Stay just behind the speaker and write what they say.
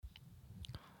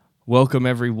Welcome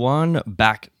everyone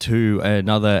back to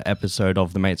another episode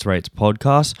of the Mates Rates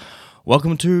podcast.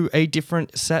 Welcome to a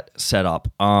different setup.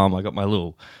 I got my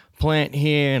little plant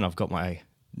here, and I've got my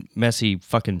messy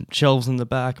fucking shelves in the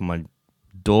back, and my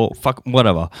door,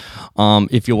 whatever.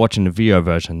 If you're watching the video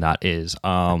version, that is.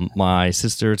 My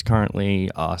sister is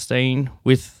currently staying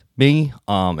with me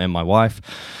and my wife.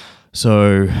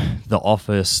 So the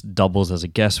office doubles as a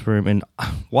guest room, and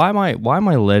why am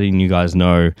I letting you guys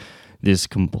know this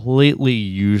completely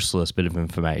useless bit of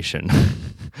information?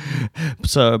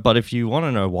 But if you want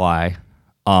to know why,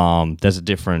 there's a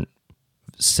different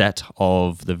set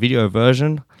of the video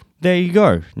version. There you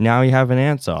go. Now you have an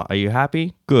answer. Are you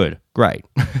happy? Good. Great.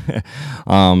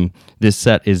 This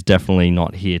set is definitely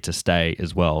not here to stay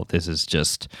as well. This is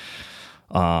just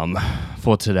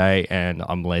for today, and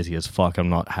I'm lazy as fuck.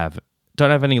 Don't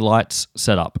have any lights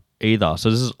set up either. So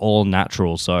this is all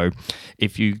natural. So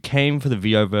if you came for the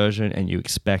video version and you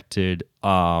expected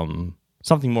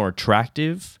something more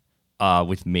attractive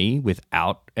with me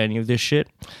without any of this shit,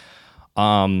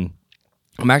 I'm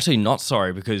actually not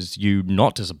sorry, because you're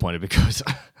not disappointed, because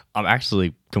I'm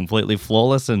actually completely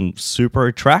flawless and super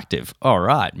attractive. All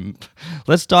right,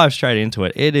 let's dive straight into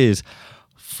it. It is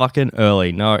fucking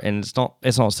early. No, and it's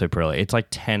not super early. It's like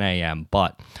 10 a.m.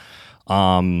 But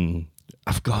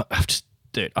I've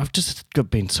just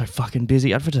been so fucking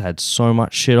busy. I've just had so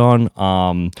much shit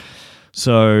on.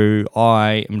 So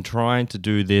I am trying to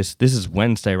do this. This is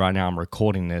Wednesday right now. I'm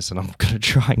recording this, and I'm going to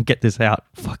try and get this out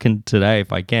fucking today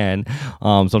if I can.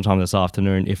 Sometime this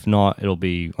afternoon. If not, it'll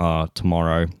be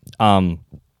tomorrow.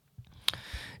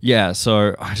 Yeah,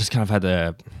 so I just kind of had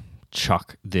to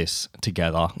chuck this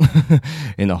together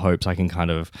in the hopes I can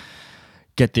kind of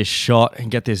get this shot and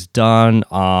get this done,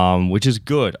 which is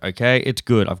good, okay? It's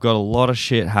good. I've got a lot of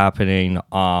shit happening.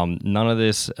 None of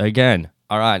this, again,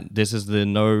 all right, this is the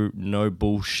no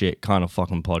bullshit kind of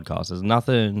fucking podcast. There's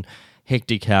nothing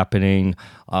hectic happening.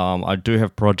 I do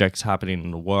have projects happening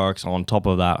in the works. On top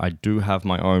of that, I do have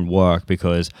my own work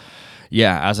because,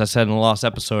 yeah, as I said in the last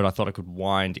episode, I thought I could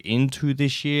wind into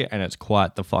this year, and it's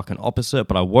quite the fucking opposite.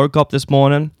 But I woke up this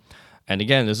morning, and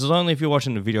again, this is only if you're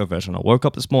watching the video version. I woke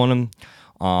up this morning,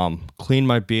 cleaned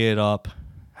my beard up,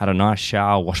 had a nice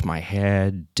shower, washed my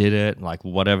hair, did it, like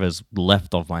whatever's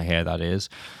left of my hair, that is.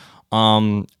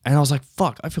 And I was like,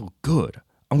 fuck, I feel good.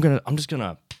 I'm just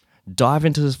gonna dive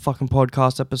into this fucking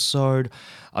podcast episode.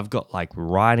 I've got like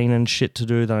writing and shit to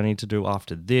do that I need to do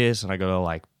after this, and I gotta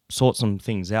like sort some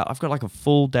things out. I've got like a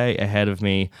full day ahead of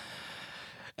me.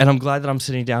 And I'm glad that I'm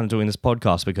sitting down and doing this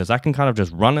podcast, because I can kind of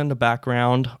just run in the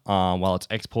background while it's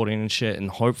exporting and shit, and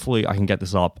hopefully I can get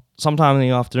this up sometime in the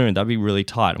afternoon. That'd be really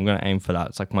tight. I'm going to aim for that.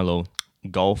 It's like my little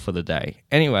goal for the day.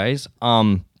 Anyways,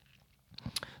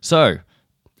 so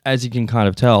as you can kind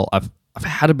of tell, I've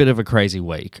had a bit of a crazy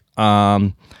week.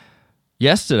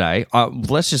 Yesterday,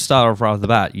 let's just start off right off the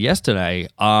bat. Yesterday,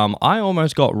 I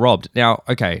almost got robbed. Now,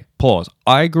 okay, pause.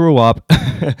 I grew up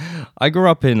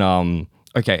in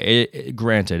okay,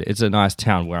 granted, it's a nice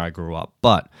town where I grew up,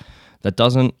 but that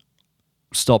doesn't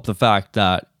stop the fact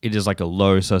that it is like a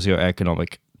low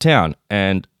socioeconomic town,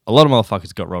 and a lot of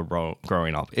motherfuckers got robbed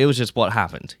growing up. It was just what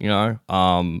happened, you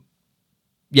know?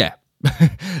 Yeah.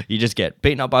 You just get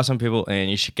beaten up by some people, and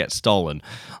your shit gets stolen.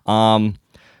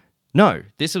 No,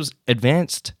 this was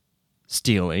advanced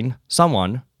stealing.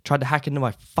 Someone tried to hack into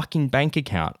my fucking bank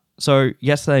account. So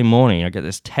yesterday morning, I get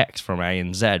this text from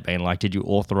ANZ being like, did you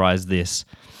authorize this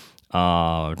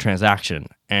transaction?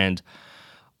 And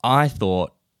I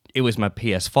thought it was my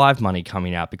PS5 money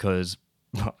coming out, because,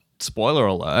 spoiler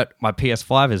alert, my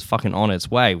PS5 is fucking on its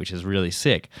way, which is really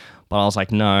sick. But I was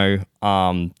like, no,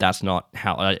 that's not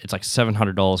how, it's like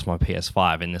 $700 for my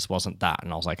PS5, and this wasn't that.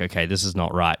 And I was like, okay, this is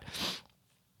not right.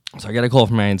 So I get a call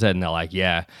from ANZ, and they're like,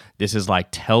 yeah, this is like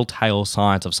telltale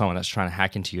signs of someone that's trying to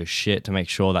hack into your shit to make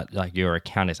sure that like your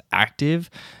account is active,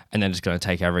 and then it's going to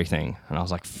take everything. And I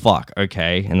was like, fuck,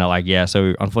 okay. And they're like, yeah,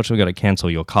 so unfortunately we got to cancel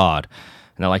your card.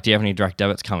 And they're like, do you have any direct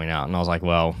debits coming out? And I was like,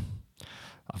 well,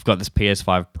 I've got this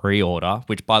PS5 pre-order,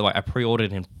 which by the way, I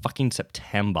pre-ordered in fucking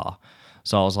September.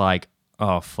 So I was like,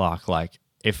 oh fuck, like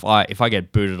if I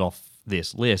get booted off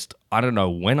this list, I don't know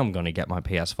when I'm going to get my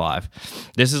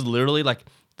PS5. This is literally like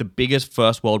the biggest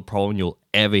first world problem you'll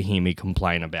ever hear me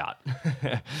complain about.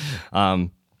 So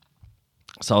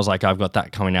I was like, I've got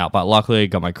that coming out, but luckily I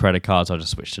got my credit card, so I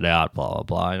just switched it out, blah, blah,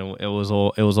 blah. And it was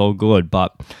all good.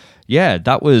 But yeah,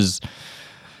 that was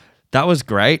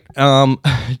great.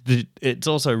 It's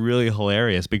also really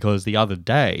hilarious because the other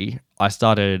day I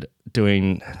started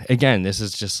doing, again, this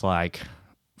is just like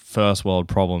first world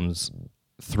problems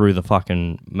through the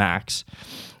fucking max.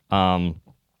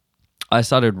 I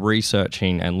started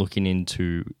researching and looking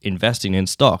into investing in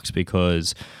stocks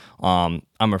because I'm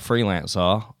a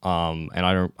freelancer and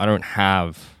I don't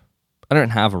have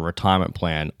a retirement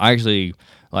plan. I actually,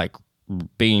 like,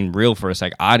 being real for a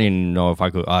sec, I didn't know if I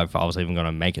was even going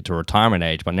to make it to retirement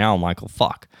age, but now I'm like, oh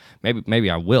fuck, maybe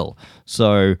I will.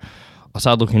 So I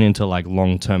started looking into like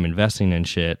long-term investing and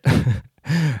shit.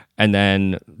 And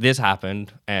then this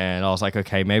happened and I was like,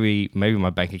 okay, maybe my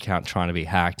bank account trying to be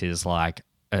hacked is like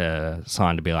a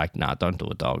sign to be like, nah, don't do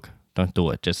it, dog. Don't do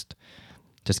it. Just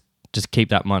keep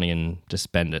that money and just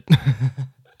spend it.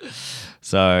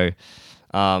 So,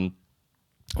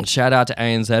 shout out to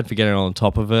ANZ for getting on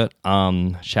top of it.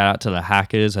 Shout out to the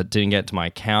hackers that didn't get to my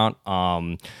account.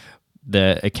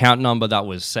 The account number that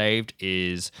was saved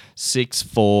is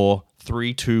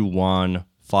 64321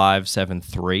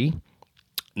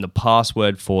 And the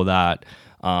password for that,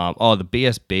 the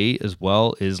BSB as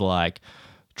well is like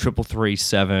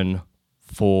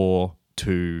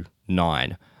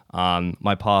 337429.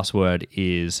 My password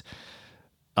is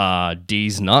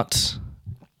D's nuts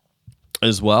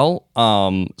as well.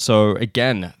 So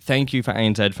again, thank you for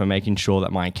ANZ for making sure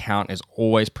that my account is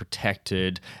always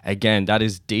protected. Again, that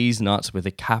is D's nuts with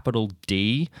a capital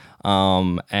D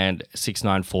and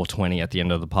 69420 at the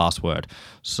end of the password.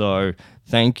 So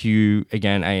thank you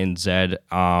again, ANZ.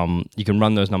 You can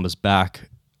run those numbers back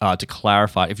to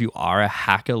clarify. If you are a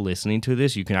hacker listening to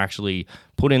this, you can actually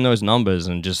put in those numbers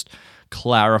and just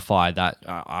clarify that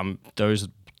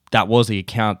that was the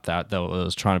account that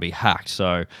was trying to be hacked.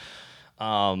 So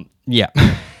yeah.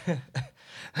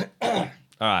 All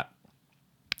right.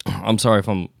 I'm sorry if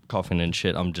I'm coughing and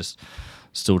shit. I'm just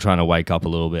still trying to wake up a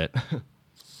little bit.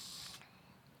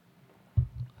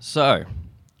 So,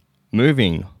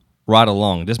 moving right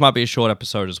along. This might be a short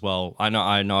episode as well. I know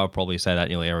I'll probably say that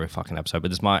nearly every fucking episode, but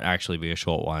this might actually be a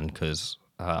short one because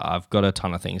I've got a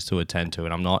ton of things to attend to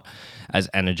and I'm not as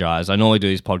energized. I normally do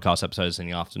these podcast episodes in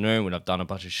the afternoon when I've done a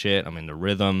bunch of shit. I'm in the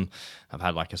rhythm. I've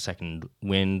had like a second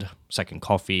wind, second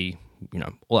coffee,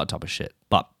 all that type of shit.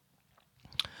 But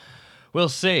we'll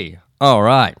see. All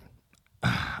right.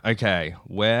 Okay.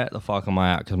 Where the fuck am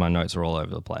I at? Because my notes are all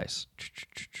over the place.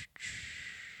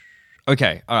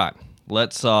 Okay. All right.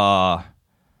 Let's dive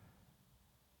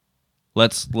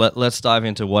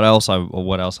into what else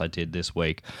I did this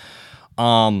week.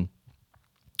 So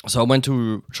I went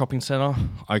to a shopping center.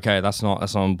 Okay, that's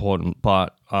not important,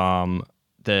 but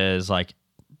there's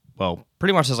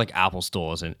pretty much there's like Apple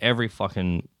stores in every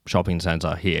fucking shopping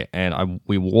center here, and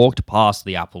we walked past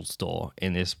the Apple store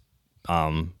in this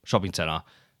shopping center.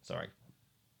 Sorry,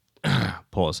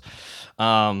 pause.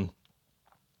 And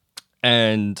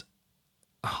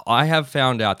I have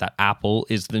found out that Apple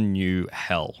is the new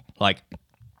hell. Like,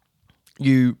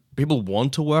 people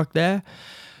want to work there,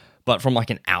 but from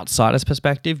like an outsider's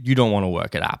perspective, you don't want to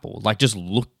work at Apple. Like, just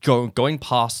going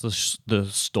past the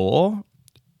store,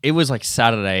 it was like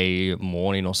Saturday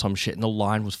morning or some shit, and the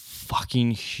line was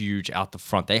fucking huge out the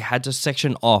front. They had to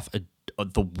section off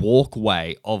the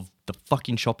walkway of the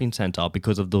fucking shopping center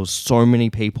because of there was so many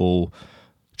people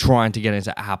trying to get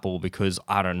into Apple because,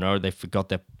 I don't know, they forgot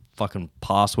their fucking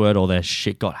password or their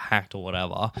shit got hacked or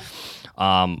whatever,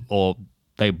 or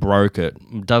they broke it.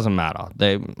 Doesn't matter.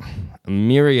 A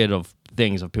myriad of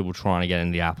things of people trying to get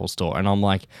in the Apple store, and I'm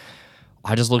like,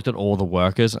 I just looked at all the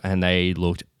workers and they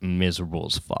looked miserable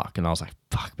as fuck, and I was like,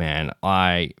 fuck, man,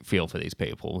 I feel for these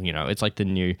people. It's like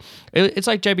it's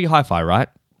like JB Hi-Fi, right?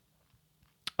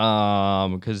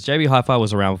 Because JB Hi-Fi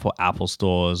was around before Apple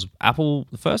stores. The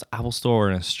first Apple store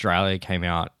in Australia came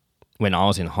out when I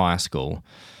was in high school.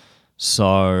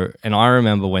 So, and I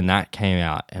remember when that came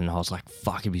out and I was like,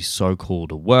 fuck, it'd be so cool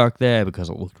to work there because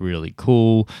it looked really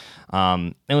cool.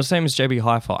 It was the same as JB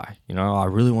Hi-Fi. I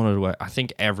really wanted to work. I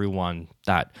think everyone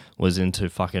that was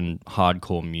into fucking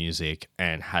hardcore music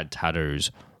and had tattoos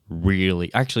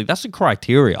actually, that's the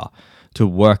criteria to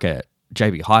work at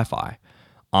JB Hi-Fi.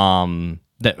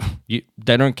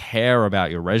 They don't care about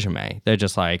your resume. They're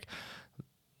just like,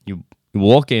 you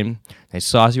walk in, they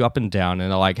size you up and down,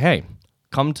 and they're like, hey,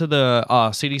 come to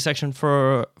the CD section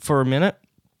for a minute.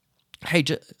 Hey,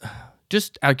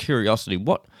 just out of curiosity,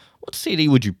 what CD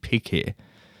would you pick here?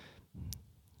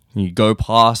 You go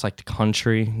past like the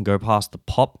country, go past the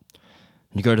pop,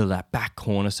 and you go to that back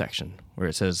corner section where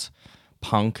it says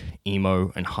punk,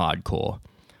 emo, and hardcore.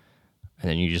 And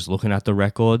then you're just looking at the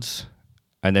records,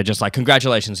 and they're just like,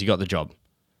 congratulations, you got the job.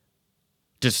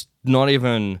 Just not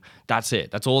even, that's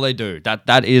it. That's all they do.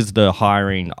 That is the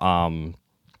hiring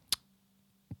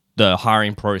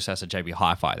process at JB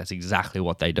Hi-Fi. That's exactly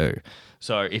what they do.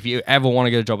 So if you ever want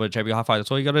to get a job at JB Hi-Fi, that's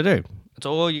all you got to do. That's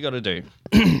all you got to do.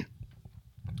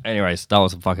 Anyways, that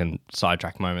was a fucking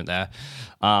sidetrack moment there.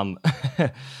 Um,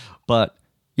 but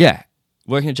yeah,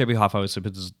 working at JB Hi-Fi was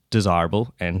super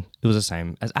desirable, and it was the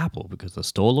same as Apple because the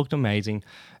store looked amazing,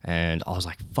 and I was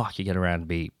like, "Fuck!" You get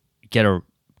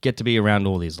to be around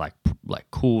all these like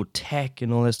cool tech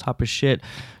and all this type of shit.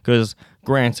 Because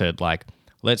granted, like,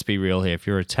 let's be real here, if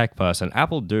you're a tech person,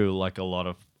 Apple do like a lot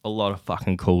of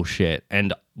fucking cool shit.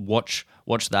 And watch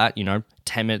that,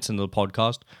 10 minutes into the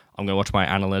podcast, I'm gonna watch my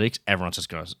analytics. Everyone's just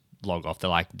gonna log off. They're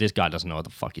like, this guy doesn't know what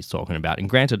the fuck he's talking about. And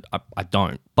granted, I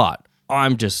don't, but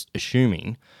I'm just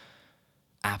assuming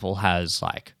Apple has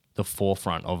like the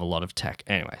forefront of a lot of tech.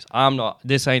 Anyways,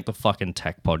 this ain't the fucking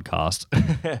tech podcast.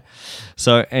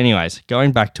 So anyways,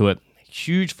 going back to it,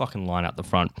 huge fucking line out the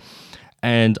front.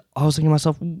 And I was thinking to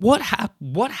myself, what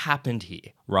happened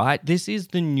here, right? This is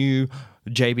the new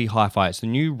JB Hi-Fi. It's the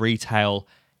new retail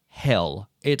hell.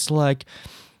 It's like,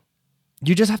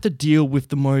 you just have to deal with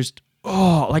the most,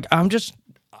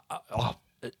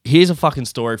 here's a fucking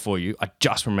story for you. I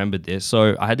just remembered this.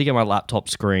 So I had to get my laptop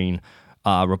screen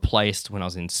replaced when I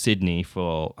was in Sydney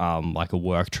for like a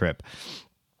work trip.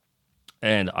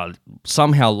 And I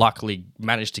somehow luckily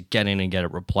managed to get in and get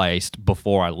it replaced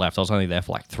before I left. I was only there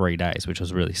for like 3 days, which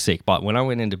was really sick. But when I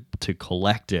went in to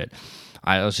collect it,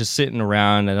 I was just sitting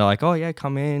around and they're like, oh yeah,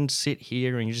 come in, sit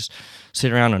here. And you just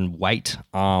sit around and wait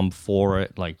for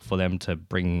it, like for them to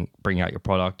bring out your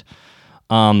product.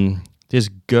 This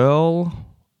girl,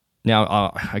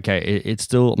 now, okay, it's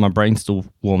still, my brain's still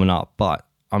warming up, but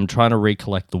I'm trying to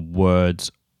recollect the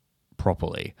words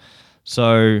properly.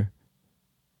 So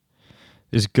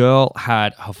this girl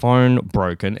had her phone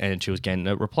broken and she was getting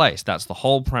it replaced. That's the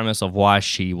whole premise of why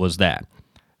she was there.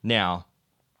 Now,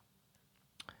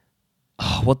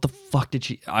 what the fuck did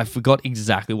she... I forgot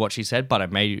exactly what she said, but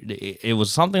it was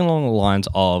something along the lines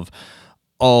of,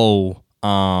 no,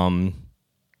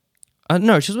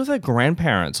 she was with her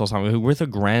grandparents or something, with her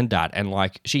granddad, and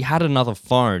like she had another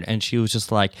phone and she was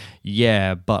just like,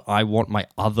 yeah, but I want my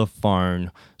other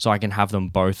phone so I can have them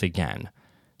both again.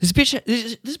 This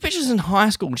bitch is in high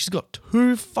school and she's got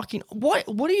two fucking... What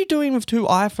are you doing with two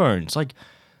iPhones? Like,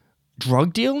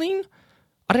 drug dealing?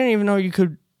 I didn't even know you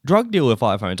could drug deal with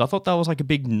iPhones. I thought that was like a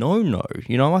big no-no.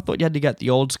 I thought you had to get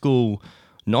the old school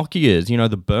Nokias,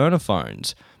 the burner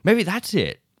phones. Maybe that's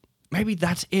it.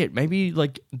 Maybe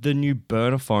like the new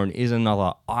burner phone is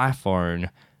another iPhone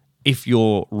if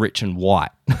you're rich and white.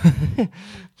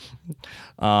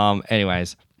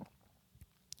 Anyways,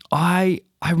 I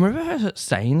remember her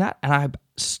saying that and I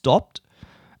stopped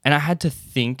and I had to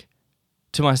think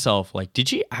to myself, like, did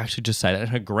she actually just say that? And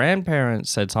her grandparents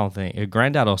said something, her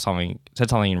granddad or something said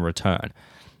something in return.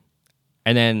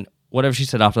 And then whatever she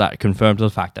said after that confirmed the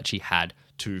fact that she had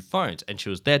two phones and she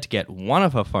was there to get one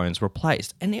of her phones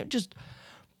replaced. And it just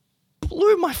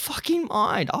blew my fucking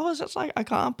mind. I was just like, I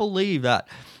can't believe that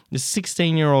this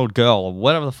 16-year-old girl, or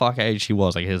whatever the fuck age she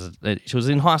was, like she was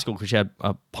in high school because she had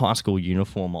a high school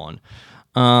uniform on.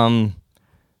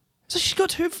 So she's got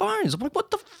two phones. I'm like,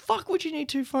 what the fuck would you need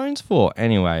two phones for?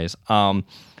 Anyways,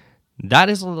 that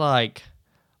is like,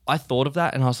 I thought of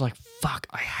that and I was like, fuck,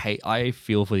 I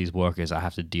feel for these workers I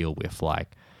have to deal with,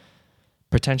 like,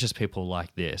 pretentious people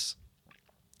like this.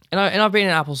 And I've been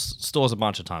in Apple stores a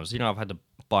bunch of times. I've had to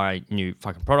buy new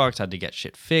fucking products, had to get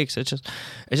shit fixed. It's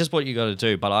just what you got to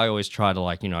do. But I always try to,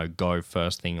 like, go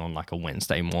first thing on like a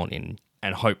Wednesday morning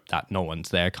and hope that no one's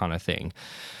there kind of thing.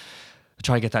 I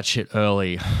try to get that shit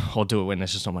early or do it when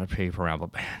there's just not many people around.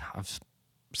 But man, I've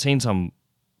seen some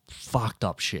fucked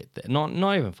up shit there. Not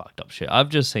even fucked up shit. I've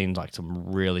just seen like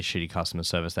some really shitty customer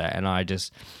service there. And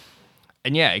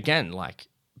yeah, again, like,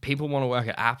 people want to work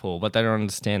at Apple, but they don't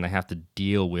understand they have to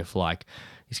deal with like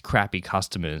these crappy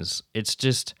customers. It's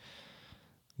just,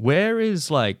 where do you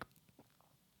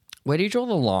draw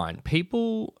the line?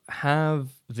 People have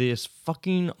this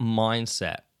fucking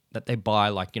mindset that they buy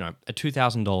like, a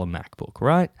 $2,000 MacBook,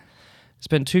 right?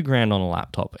 Spend $2,000 on a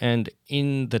laptop. And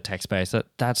in the tech space,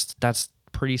 that's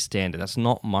pretty standard. That's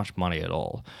not much money at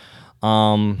all.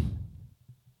 And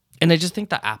they just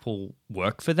think that Apple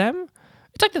work for them.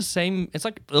 It's like the same,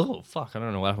 oh, fuck, I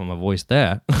don't know what happened to my voice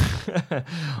there.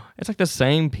 It's like the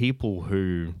same people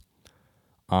who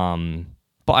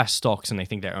buy stocks and they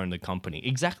think they own the company.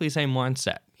 Exactly the same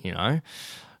mindset,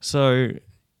 So,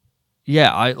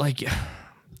 yeah,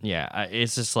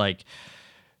 it's just like,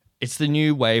 it's the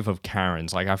new wave of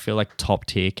Karens. Like, I feel like top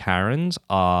tier Karens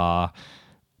are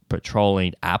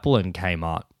patrolling Apple and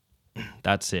Kmart.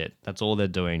 That's it. That's all they're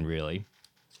doing, really.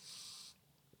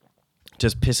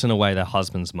 Just pissing away their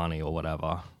husband's money or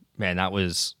whatever. Man, that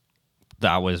was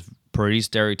pretty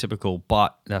stereotypical,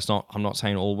 but I'm not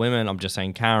saying all women, I'm just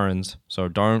saying Karens. So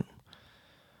don't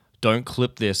don't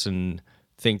clip this and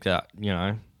think that, you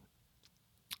know,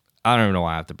 I don't know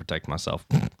why I have to protect myself.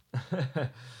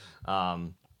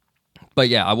 But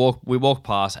yeah, we walked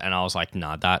past and I was like,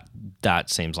 nah, that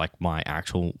seems like my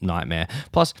actual nightmare.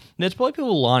 Plus, there's probably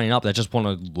people lining up that just want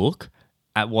to look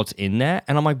at what's in there.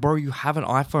 And I'm like, bro, you have an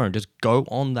iPhone. Just go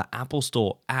on the Apple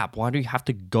Store app. Why do you have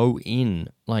to go in?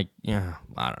 Like, yeah,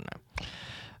 I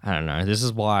don't know. This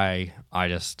is why I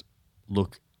just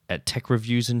look at tech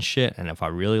reviews and shit. And if I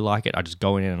really like it, I just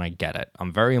go in and I get it.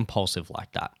 I'm very impulsive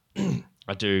like that.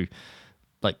 I do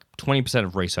like 20%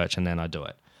 of research and then I do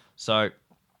it. So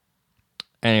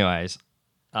anyways,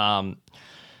 yeah,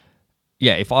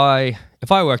 if I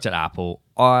worked at Apple,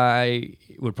 I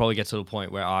would probably get to the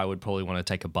point where I would probably want to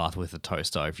take a bath with a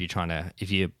toaster if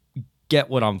you get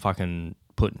what I'm fucking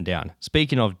putting down.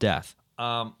 Speaking of death,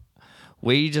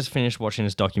 we just finished watching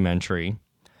this documentary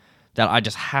that I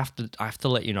have to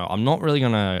let you know. I'm not really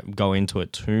gonna go into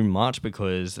it too much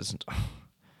because it's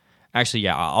actually,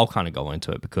 yeah, I'll kind of go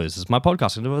into it because it's my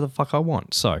podcast. I can do whatever the fuck I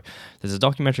want. So there's a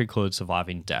documentary called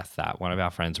Surviving Death that one of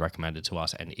our friends recommended to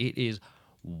us, and it is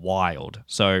wild.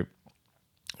 So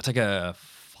it's like a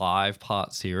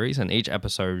 5-part series, and each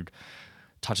episode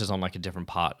touches on like a different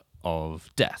part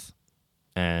of death.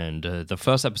 And the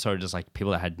first episode is like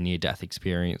people that had near-death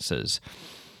experiences,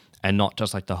 and not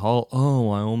just like the whole,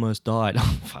 oh, I almost died.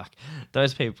 Oh, fuck.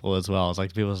 Those people as well. It's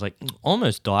like people was like,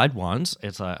 almost died once.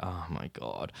 It's like, oh my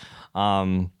God.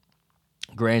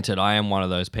 Granted, I am one of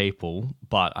those people,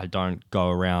 but I don't go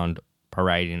around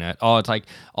parading it. Oh, it's like,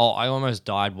 oh, I almost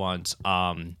died once.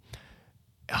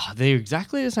 They're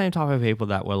exactly the same type of people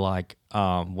that were like,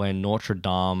 when Notre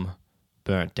Dame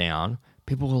burnt down,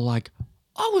 people were like,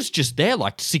 I was just there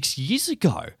like 6 years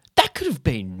ago. That could have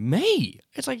been me.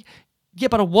 It's like, yeah,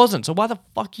 but it wasn't. So why the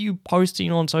fuck are you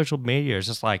posting on social media? It's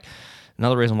just like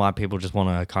another reason why people just want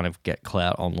to kind of get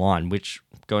clout online, which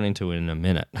I'm going into in a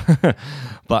minute.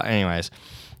 But anyways,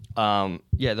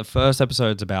 yeah, the first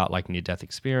episode's about like near-death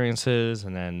experiences,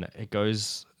 and then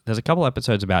there's a couple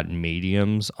episodes about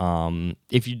mediums.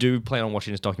 If you do plan on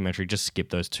watching this documentary, just skip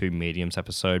those 2 mediums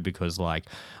episode because like,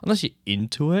 unless you're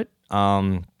into it,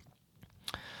 but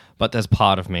there's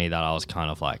part of me that I was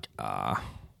kind of like, nah,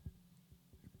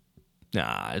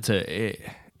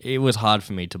 it was hard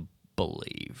for me to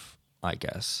believe, I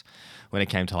guess, when it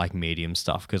came to like medium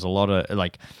stuff, because a lot of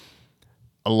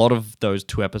those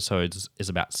 2 episodes is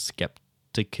about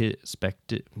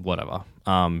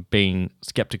being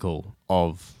skeptical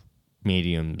of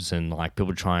mediums and like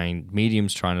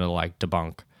mediums trying to like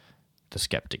debunk the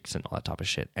skeptics and all that type of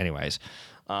shit. Anyways,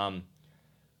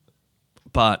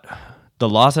 but the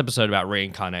last episode about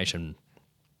reincarnation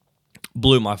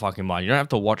blew my fucking mind. You don't have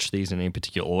to watch these in any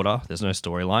particular order. There's no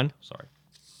storyline. Sorry.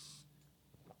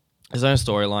 There's no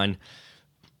storyline.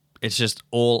 It's just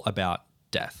all about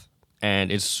death.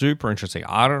 And it's super interesting.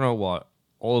 I don't know what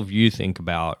all of you think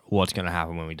about what's going to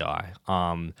happen when we die.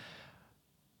 For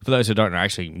those who don't know,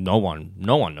 actually, no one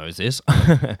knows this.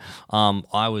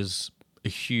 I was a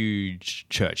huge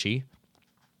churchy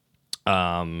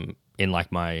in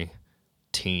like my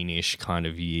teenish kind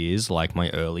of years, like my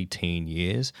early teen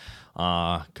years,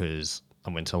 because I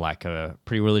went to like a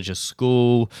pretty religious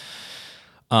school.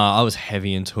 I was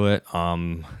heavy into it.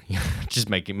 Just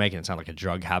making it sound like a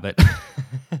drug habit.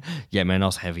 Yeah, man, I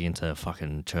was heavy into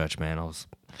fucking church, man. I was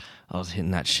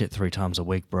hitting that shit 3 times a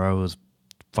week, bro. It was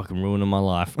fucking ruining my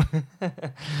life.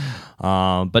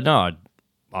 But no,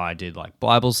 I did like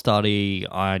Bible study.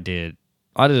 I did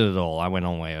it all. I went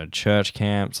on way to church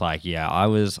camps. Like, yeah, I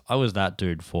was that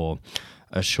dude for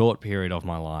a short period of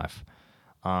my life.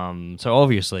 So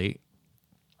obviously,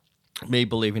 me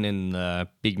believing in the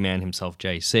big man himself,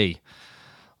 JC, I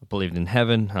believed in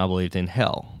heaven and I believed in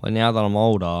hell. But now that I'm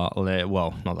older,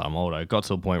 well, not that I'm older, it got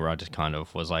to a point where I just kind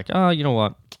of was like, oh, you know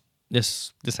what?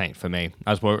 This ain't for me.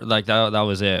 Like that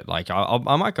was it. Like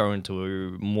I might go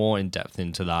into more in depth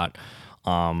into that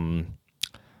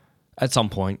at some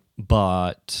point.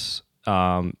 But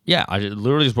yeah, I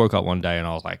literally just woke up one day and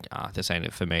I was like, this ain't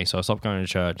it for me. So I stopped going to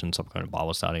church and stopped going to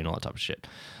Bible study and all that type of shit.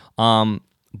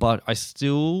 But I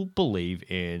still believe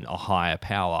in a higher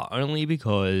power, only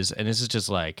because, and this is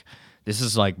like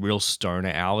real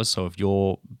stoner hours. So if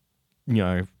you're,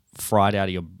 fried out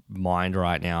of your mind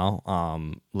right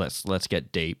now, let's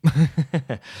get deep.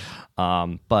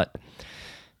 But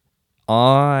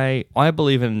I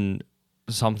believe in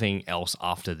something else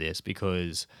after this,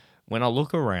 because when I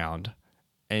look around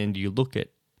and you look at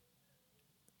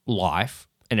life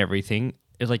and everything,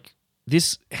 it's like,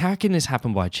 how can this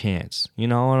happen by chance? You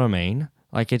know what I mean?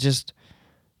 Like, it just,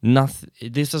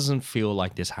 this doesn't feel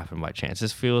like this happened by chance.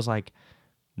 This feels like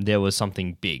there was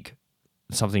something big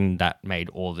something that made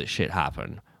all this shit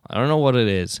happen. I don't know what it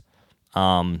is.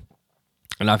 And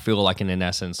I feel like in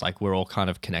essence, like we're all kind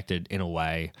of connected in a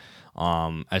way.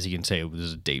 As you can see, it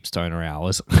was deep stoner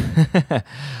hours.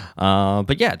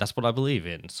 But yeah, that's what I believe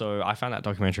in. So I found that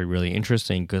documentary really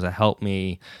interesting because it helped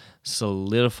me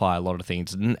solidify a lot of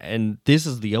things. And this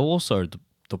is the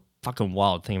fucking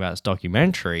wild thing about this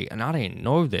documentary, and I didn't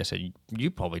know this, and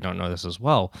you probably don't know this as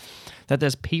well, that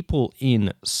there's people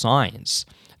in science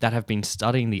that have been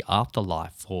studying the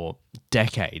afterlife for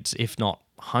decades, if not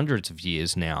hundreds of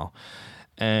years now.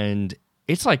 And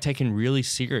it's like taken really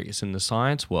serious in the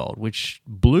science world, which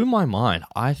blew my mind.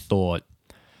 I thought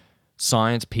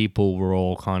science people were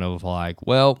all kind of like,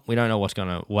 well, we don't know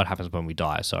what happens when we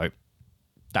die, so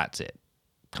that's it,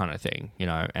 kind of thing, you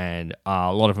know. And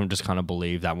a lot of them just kind of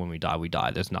believe that when we die, we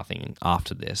die. There's nothing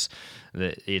after this.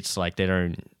 That it's like they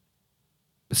don't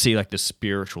see like the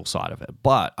spiritual side of it.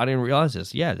 But I didn't realize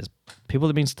this. Yeah, there's people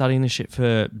that have been studying this shit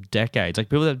for decades. Like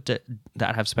people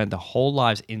that have spent their whole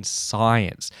lives in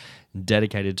science,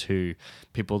 dedicated to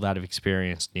people that have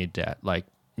experienced near death, like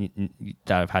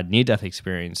that have had near death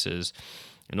experiences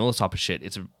and all this type of shit.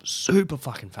 It's super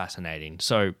fucking fascinating.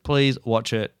 So please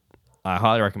watch it. I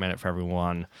highly recommend it for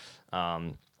everyone.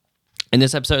 And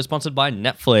this episode is sponsored by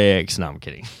Netflix. No, I'm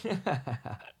kidding.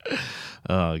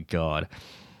 Oh, God.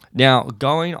 Now,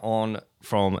 going on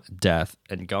from death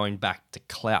and going back to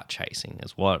clout chasing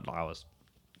is what I was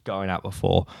going at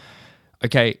before.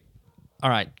 Okay, all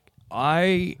right.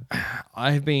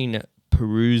 I've been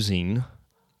perusing.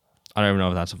 I don't even know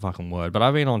if that's a fucking word, but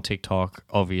I've been on TikTok,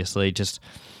 obviously.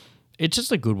 It's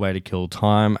just a good way to kill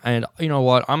time. And you know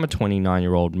what? I'm a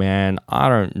 29-year-old man. I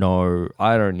don't know.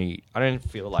 I don't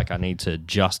feel like I need to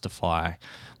justify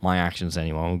my actions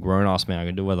anymore. I'm a grown-ass man. I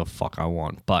can do whatever the fuck I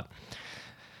want. But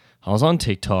I was on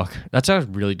TikTok. That sounds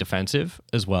really defensive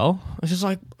as well. It's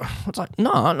like,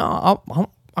 no,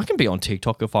 I can be on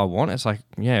TikTok if I want. It's like,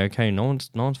 yeah, okay, no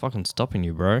one's fucking stopping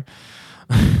you, bro.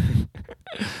 Oh,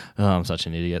 I'm such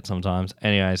an idiot sometimes.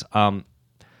 Anyways, I've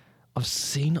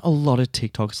seen a lot of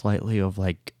TikToks lately of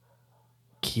like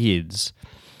kids,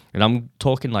 and I'm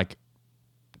talking like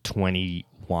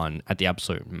 21 at the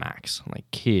absolute max, like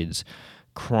kids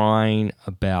crying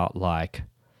about like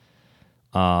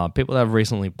people that have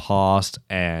recently passed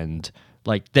and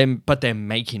like them, but they're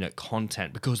making it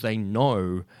content because they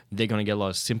know they're going to get a lot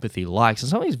of sympathy likes. And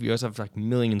some of these videos have like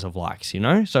millions of likes, you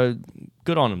know? So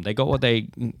good on them. They got what they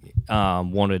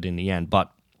wanted in the end.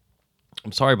 But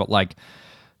I'm sorry, but like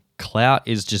clout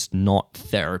is just not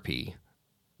therapy.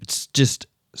 It's just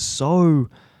so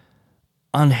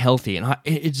unhealthy. And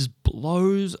it just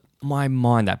blows my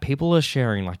mind that people are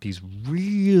sharing like these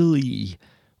really,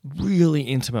 really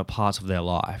intimate parts of their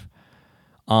life.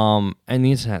 And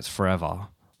the internet's forever.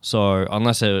 So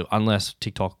unless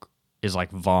TikTok is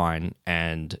like Vine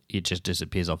and it just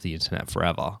disappears off the internet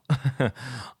forever.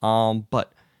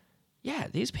 But yeah,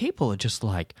 these people are just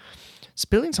like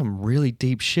spilling some really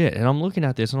deep shit. And I'm looking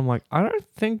at this and I'm like, I don't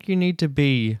think you need to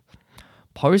be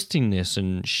posting this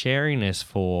and sharing this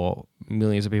for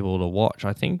millions of people to watch.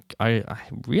 I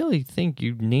really think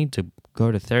you need to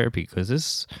go to therapy because it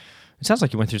sounds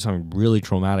like you went through something really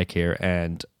traumatic here,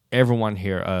 and everyone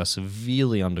here are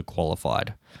severely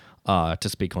underqualified to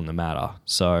speak on the matter.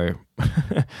 So,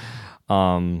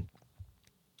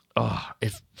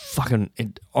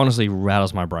 it honestly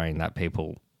rattles my brain that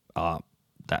people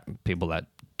that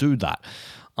do that.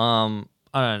 I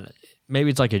don't know, maybe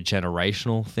it's like a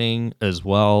generational thing as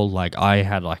well. Like I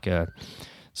had like a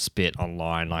spit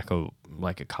online like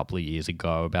a couple of years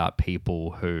ago about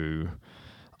people who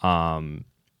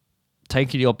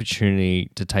take the opportunity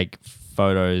to take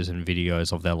photos and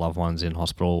videos of their loved ones in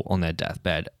hospital on their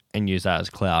deathbed and use that as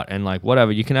clout. And like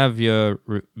whatever, you can have your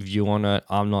view on it.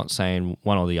 I'm not saying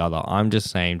one or the other. I'm just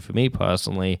saying for me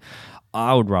personally,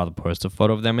 I would rather post a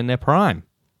photo of them in their prime,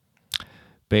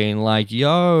 being like,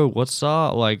 yo, what's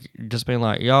up? Like just being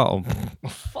like, yo,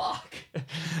 fuck.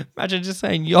 Imagine just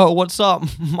saying, yo, what's up?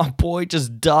 My boy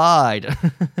just died.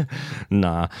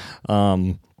 Nah.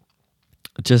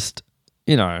 Just,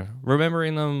 you know,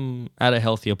 remembering them at a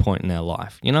healthier point in their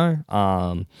life, you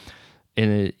know?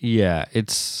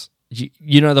 It's,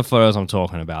 you know the photos I'm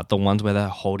talking about, the ones where they're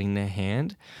holding their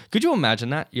hand. Could you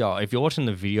imagine that? Yo, if you're watching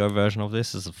the video version of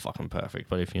this is fucking perfect.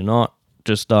 But if you're not,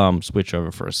 just switch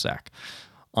over for a sec.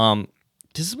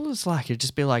 This is what it's like. It'd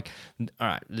just be like, all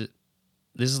right,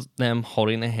 this is them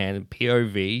holding their hand.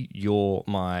 POV, you're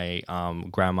my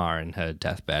grandma in her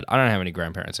deathbed. I don't have any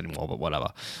grandparents anymore, but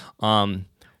whatever.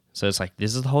 So it's like,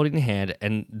 this is holding the hand,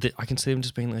 and I can see them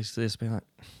just being like this, being like,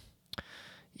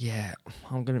 yeah,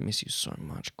 I'm going to miss you so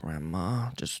much, Grandma.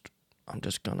 I'm just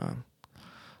going to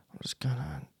I'm just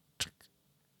gonna.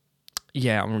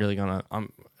 Yeah, I'm really gonna.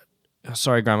 I'm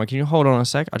sorry, Grandma. Can you hold on a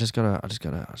sec? I just gotta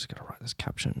write this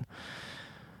caption.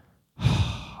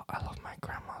 I love my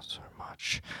grandma so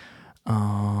much.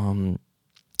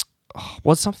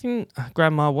 What's something,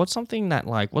 Grandma? What's something that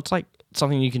what's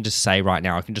something you can just say right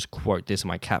now? I can just quote this in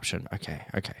my caption. Okay.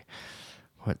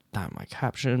 Put that in my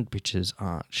caption. Bitches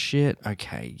aren't shit.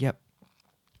 Okay. Yep.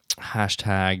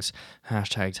 Hashtags. Oh,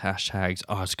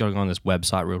 it's gotta go on this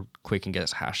website real quick and get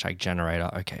this hashtag generator.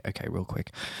 Okay, real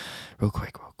quick.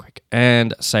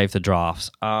 And save the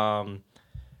drafts.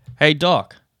 Hey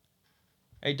Doc,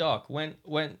 when's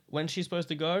she supposed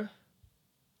to go?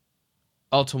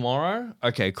 Oh, tomorrow?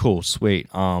 Okay, cool, sweet.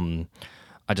 Sorry,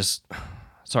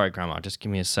 Grandma, just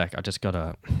give me a sec. I just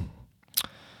gotta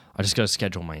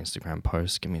schedule my Instagram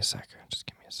post. Give me a sec. Just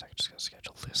gotta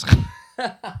schedule this.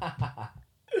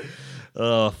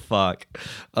 Oh, fuck.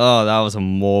 Oh, that was a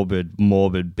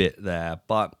morbid bit there.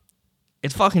 But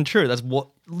it's fucking true. That's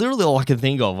literally all I can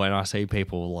think of when I see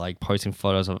people posting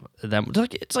photos of them.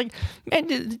 It's like,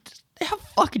 man, how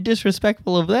fucking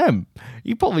disrespectful of them.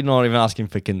 You're probably not even asking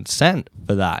for consent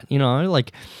for that.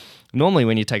 Normally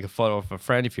when you take a photo of a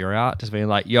friend, if you're out, just being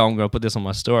like, yo, I'm going to put this on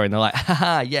my story. And they're like,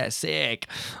 haha, yeah, sick.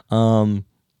 They don't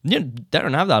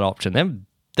have that option.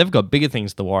 They've got bigger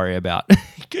things to worry about.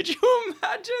 Could you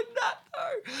imagine that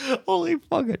though? Holy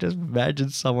fuck, I just imagine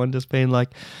someone just being like,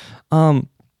 oh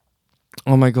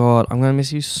my God, I'm going to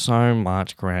miss you so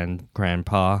much,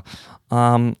 Grandpa.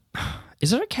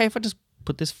 Is it okay if I just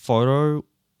put this photo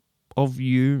of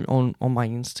you on my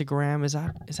Instagram? Is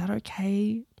that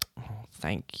okay? Oh,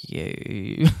 thank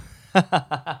you.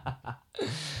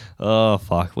 Oh,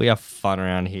 fuck. We have fun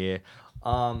around here.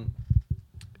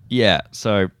 Yeah,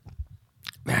 so...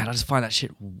 Man, I just find that shit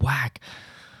whack.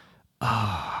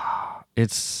 Yeah,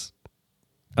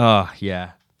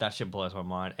 that shit blows my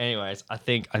mind. Anyways, I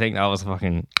think that was a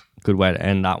fucking good way to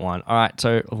end that one. All right,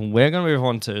 so we're gonna move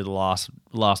on to the last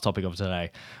topic of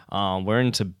today. We're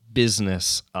into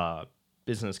business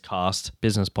podcast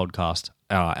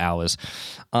hours.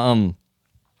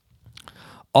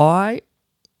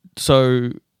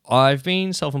 I've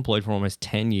been self-employed for almost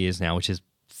 10 years now, which is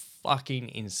fucking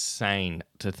insane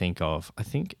to think of.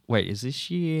 Is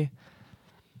this year?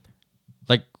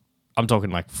 I'm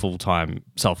talking full-time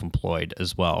self-employed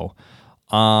as well.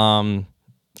 Hold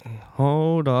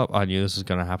up. I knew this was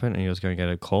going to happen and he was going to get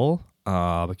a call.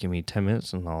 But give me 10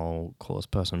 minutes and I'll call this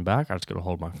person back. I just got to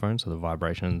hold my phone so the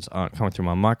vibrations aren't coming through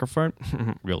my microphone.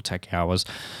 Real tech hours.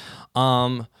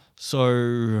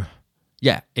 So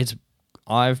yeah,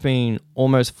 I've been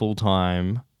almost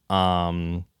full-time,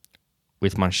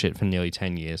 with my shit for nearly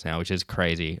 10 years now, which is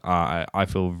crazy. I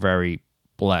feel very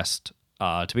blessed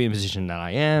to be in the position that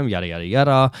I am, yada, yada,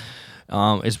 yada.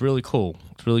 It's really cool.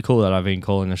 It's really cool that I've been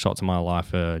calling the shots in my life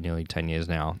for nearly 10 years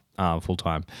now, full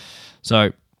time.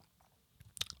 So,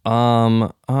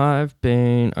 I've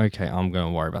been... Okay, I'm going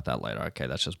to worry about that later. Okay,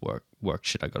 that's just work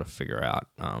shit I got to figure out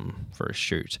for a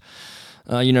shoot.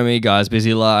 You know me, guys,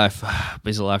 busy life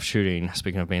shooting,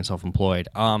 speaking of being self-employed.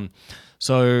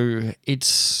 So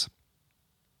it's...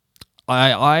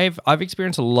 I've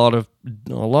experienced a lot of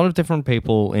different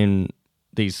people in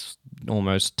these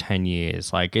almost 10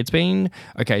 years. It's been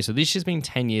so this year's been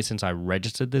 10 years since I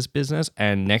registered this business,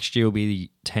 and next year will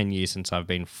be 10 years since I've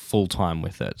been full time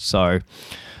with it. So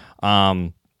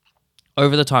over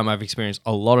the time I've experienced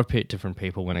a lot of different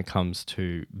people when it comes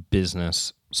to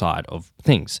business side of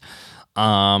things.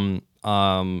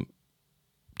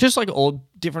 Just all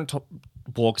different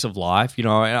walks of life, and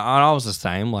I was the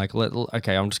same.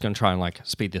 I'm just gonna try and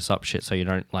speed this up, shit, so you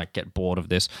don't get bored of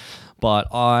this. But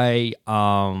when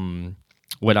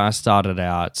I started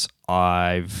out,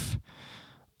 I'm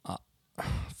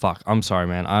sorry,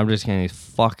 man. I'm just getting these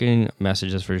fucking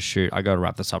messages for a shoot. I gotta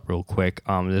wrap this up real quick.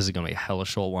 This is gonna be a hella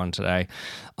short one today.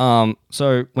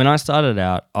 So when I started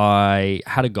out, I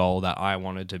had a goal that I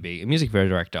wanted to be a music video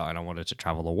director and I wanted to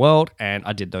travel the world, and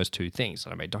I did those two things.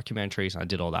 And I made documentaries and I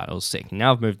did all that. It was sick.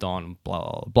 Now I've moved on, blah,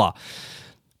 blah, blah.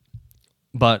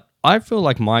 But I feel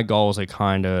like my goals are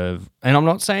kind of, and I'm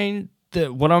not saying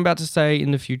that what I'm about to say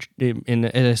in the future, in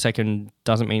a second,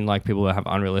 doesn't mean people that have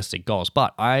unrealistic goals.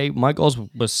 But my goals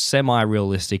were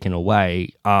semi-realistic in a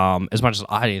way, as much as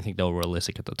I didn't think they were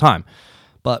realistic at the time.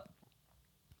 But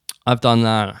I've done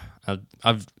that.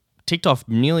 I've ticked off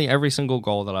nearly every single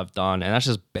goal that I've done, and that's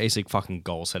just basic fucking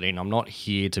goal setting. I'm not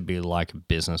here to be a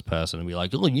business person and be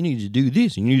like, oh, you need to do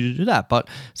this, you need to do that. But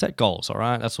set goals, all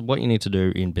right? That's what you need to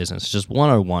do in business. It's just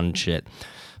 101 shit.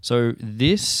 So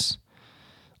this...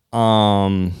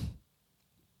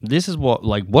 this is what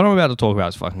I'm about to talk about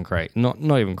is fucking crazy. Not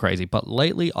even crazy, but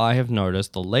lately I have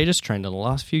noticed the latest trend in the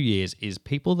last few years is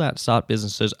people that start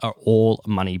businesses are all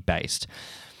money based.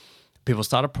 People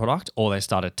start a product or they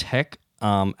start a tech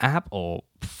app or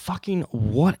fucking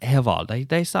whatever.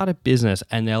 They start a business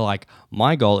and they're like,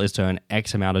 my goal is to earn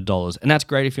X amount of dollars. And that's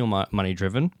great if you're money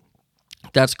driven.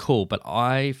 That's cool. But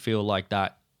I feel like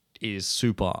that is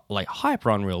super like hyper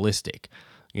unrealistic.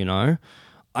 You know,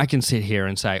 I can sit here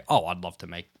and say, oh, I'd love to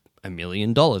make $1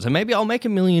 million. And maybe I'll make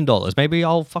 $1 million. Maybe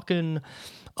I'll fucking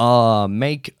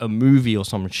make a movie or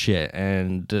some shit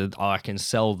and I can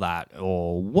sell that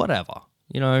or whatever,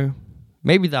 you know.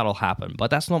 Maybe that'll happen,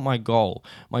 but that's not my goal.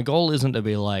 My goal isn't to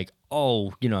be like,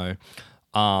 oh, you know,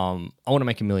 I want to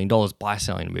make $1 million by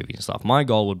selling a movie and stuff. My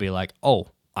goal would be like, oh,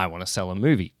 I want to sell a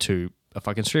movie to a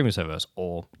fucking streaming service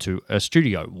or to a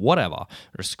studio, whatever,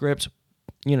 or a script.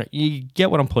 You know, you get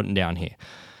what I'm putting down here.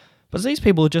 But these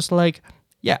people are just like,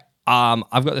 yeah,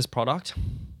 I've got this product,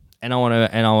 and I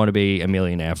want to be a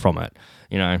millionaire from it.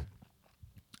 You know,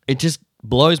 it just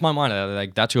blows my mind.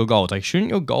 Like, that's your goal. It's like, shouldn't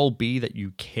your goal be that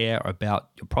you care about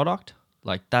your product?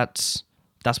 Like, that's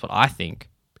what I think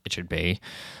it should be.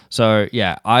 So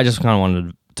yeah, I just kind of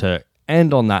wanted to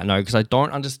end on that note because I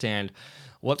don't understand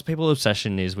what people's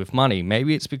obsession is with money.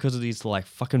 Maybe it's because of these like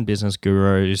fucking business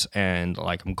gurus, and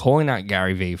like I'm calling out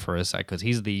Gary Vee for a sec because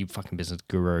he's the fucking business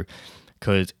guru.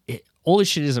 Because all this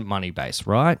shit isn't money based,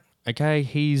 right? Okay,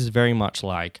 he's very much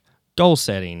like goal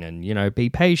setting and, you know, be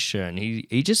patient.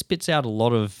 He just spits out a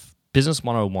lot of business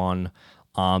 101,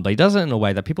 but he does it in a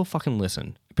way that people fucking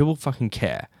listen. People fucking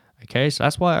care. Okay, so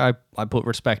that's why I put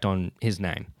respect on his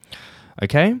name.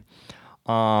 Okay,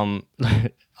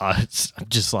 it's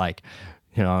just like,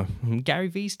 you know, Gary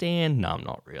Vee stan. No, I'm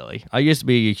not really. I used to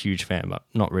be a huge fan, but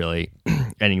not really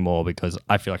anymore because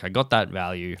I feel like I got that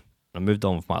value. I moved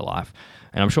on with my life,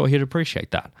 and I'm sure he'd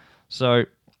appreciate that. So,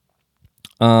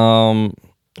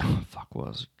 fuck, what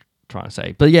was I trying to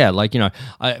say? But yeah, like, you know,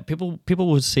 people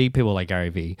would see people like Gary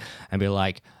Vee and be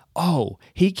like, oh,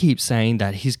 he keeps saying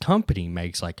that his company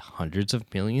makes like hundreds of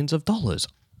millions of dollars.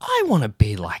 I want to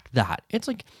be like that. It's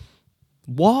like,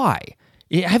 why?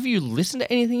 Have you listened to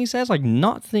anything he says? Like,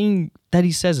 nothing that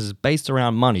he says is based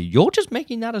around money. You're just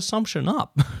making that assumption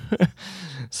up.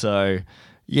 So,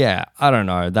 yeah, I don't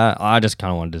know. That I just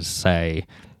kind of wanted to say,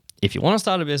 if you want to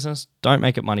start a business, don't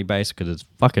make it money-based because it's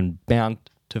fucking bound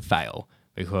to fail.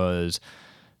 Because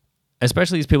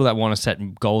especially these people that want to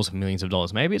set goals of millions of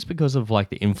dollars, maybe it's because of like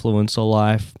the influencer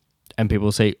life, and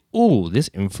people say, oh, this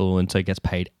influencer gets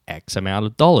paid X amount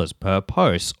of dollars per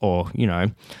post, or, you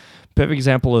know, perfect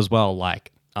example as well,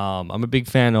 like, I'm a big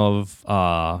fan of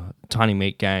Tiny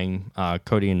Meat Gang,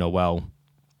 Cody and Noel.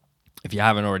 If you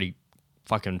haven't already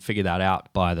fucking figured that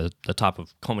out by the type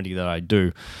of comedy that I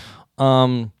do.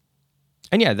 And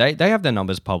yeah, they have their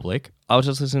numbers public. I was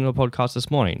just listening to a podcast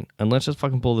this morning, and let's just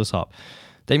fucking pull this up.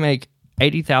 They make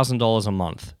 $80,000 a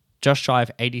month, just shy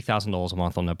of $80,000 a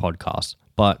month on their podcast.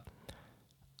 But,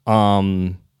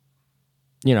 you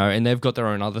know, and they've got their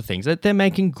own other things. They're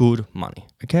making good money,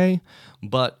 okay?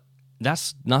 But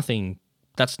that's nothing.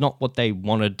 That's not what they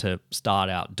wanted to start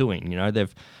out doing. You know,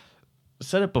 they've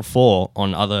said it before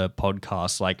on other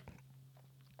podcasts. Like,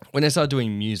 when they started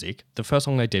doing music, the first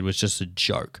song they did was just a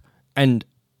joke. And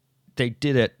they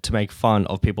did it to make fun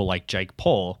of people like Jake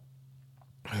Paul,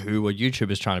 who were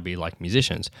YouTubers trying to be like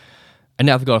musicians. And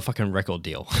now they've got a fucking record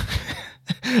deal.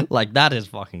 Like, that is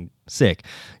fucking sick,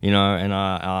 you know. And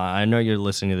I know you're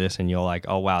listening to this and you're like,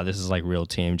 oh wow, this is like real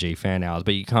TMG fan hours,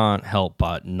 but you can't help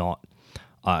but not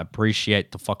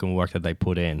appreciate the fucking work that they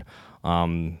put in.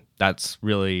 That's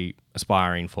really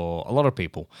aspiring for a lot of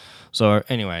people. So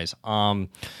anyways,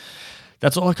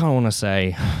 that's all I kind of want to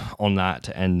say on that,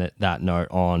 to end that note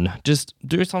on. Just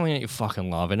do something that you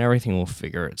fucking love and everything will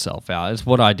figure itself out. It's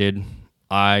what I did.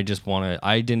 I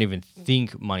didn't even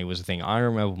think money was a thing. I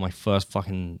remember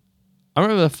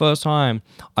the first time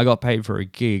I got paid for a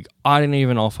gig, I didn't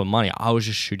even offer money. I was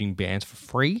just shooting bands for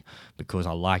free because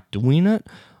I liked doing it.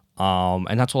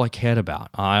 And that's all I cared about.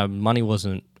 Money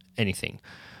wasn't anything.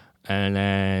 And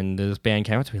then this band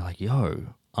came up to me like, yo,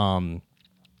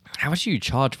 how much do you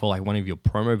charge for like one of your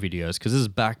promo videos? Because this is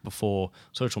back before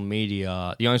social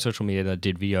media. The only social media that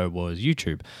did video was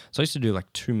YouTube. So I used to do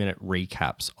like 2-minute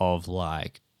recaps of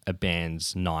like a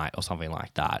band's night or something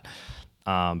like that.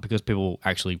 Because people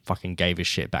actually fucking gave a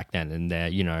shit back then, and their,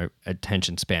 you know,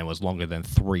 attention span was longer than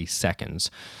 3 seconds.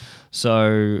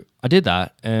 So I did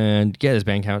that, and yeah, this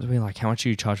band came up to me like, how much do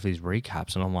you charge for these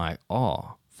recaps? And I'm like,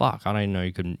 oh, fuck, I didn't know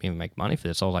you couldn't even make money for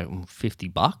this. I was like,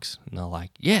 $50. And they're like,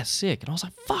 yeah, sick. And I was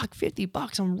like, fuck,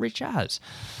 $50, I'm rich as.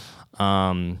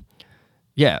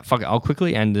 yeah, fuck it. I'll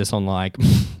quickly end this on like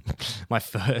my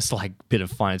first like bit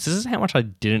of finance. This is how much I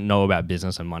didn't know about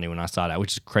business and money when I started out,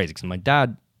 which is crazy because my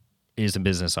dad is a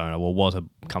business owner, well, was a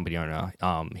company owner.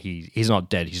 He's not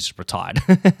dead, he's just retired.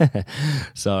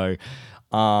 So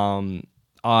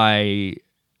I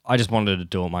just wanted to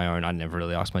do it on my own. I never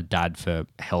really asked my dad for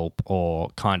help or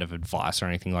kind of advice or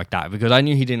anything like that because I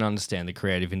knew he didn't understand the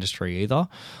creative industry either.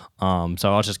 So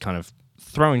I was just kind of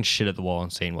throwing shit at the wall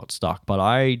and seeing what stuck. But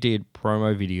I did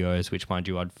promo videos, which, mind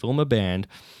you, I'd film a band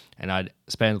and I'd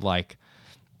spend like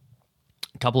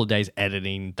a couple of days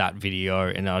editing that video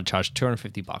and I'd charge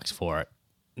 $250 for it.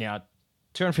 Now,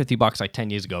 $250 like 10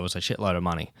 years ago was a shitload of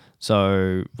money.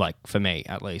 So, like, for me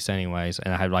at least, anyways,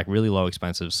 and I had like really low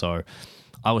expenses. So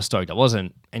I was stoked. I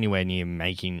wasn't anywhere near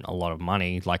making a lot of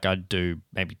money. Like, I'd do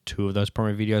maybe 2 of those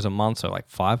promo videos a month, so like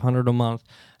 $500 a month,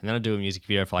 and then I'd do a music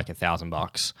video for like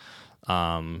 $1,000.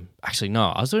 Actually, no,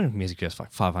 I was doing music videos for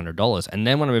like $500, and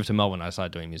then when I moved to Melbourne, I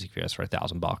started doing music videos for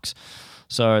 $1,000.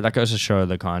 So that goes to show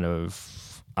the kind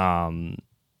of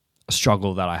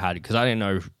struggle that I had because I didn't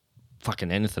know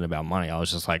fucking anything about money. I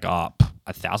was just like,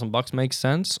 $1,000 makes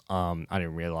sense. I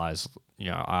didn't realize.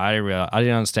 I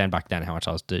didn't understand back then how much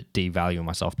I was devaluing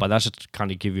myself, but that's just to kind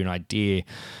of give you an idea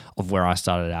of where I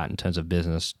started at in terms of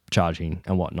business, charging,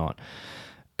 and whatnot.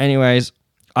 Anyways,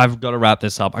 I've got to wrap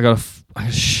this up.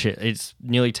 Shit, it's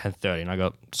nearly 10:30 and I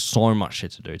got so much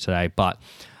shit to do today, but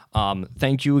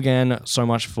thank you again so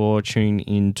much for tuning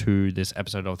into this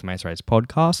episode of the Mates Rates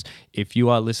podcast. If you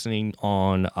are listening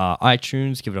on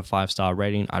iTunes, give it a 5-star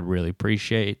rating. I'd really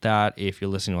appreciate that. If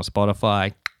you're listening on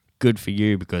Spotify, good for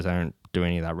you because I don't do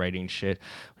any of that rating shit.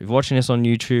 If you're watching this on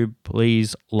YouTube,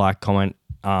 please like, comment,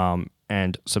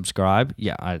 and subscribe.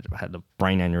 Yeah, I had the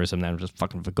brain aneurysm then. I just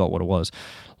fucking forgot what it was.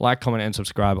 Like, comment, and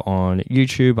subscribe on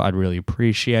YouTube. I'd really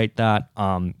appreciate that.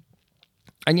 And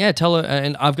yeah, tell her.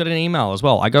 And I've got an email as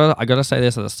well. I gotta say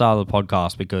this at the start of the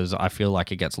podcast because I feel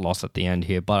like it gets lost at the end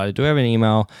here. But I do have an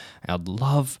email, and I'd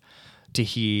love to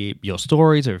hear your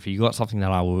stories, or if you got something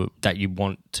that you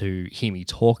want to hear me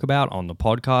talk about on the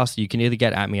podcast. You can either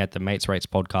get at me at the Mates Rates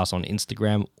Podcast on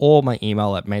Instagram or my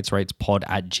email at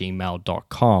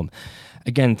matesratespod@gmail.com.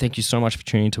 Again, thank you so much for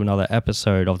tuning to another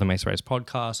episode of the Mates Rates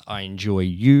Podcast. I enjoy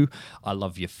you. I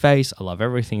love your face. I love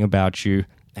everything about you.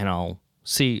 And I'll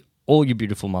see all you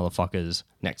beautiful motherfuckers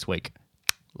next week.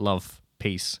 Love,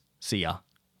 peace, see ya.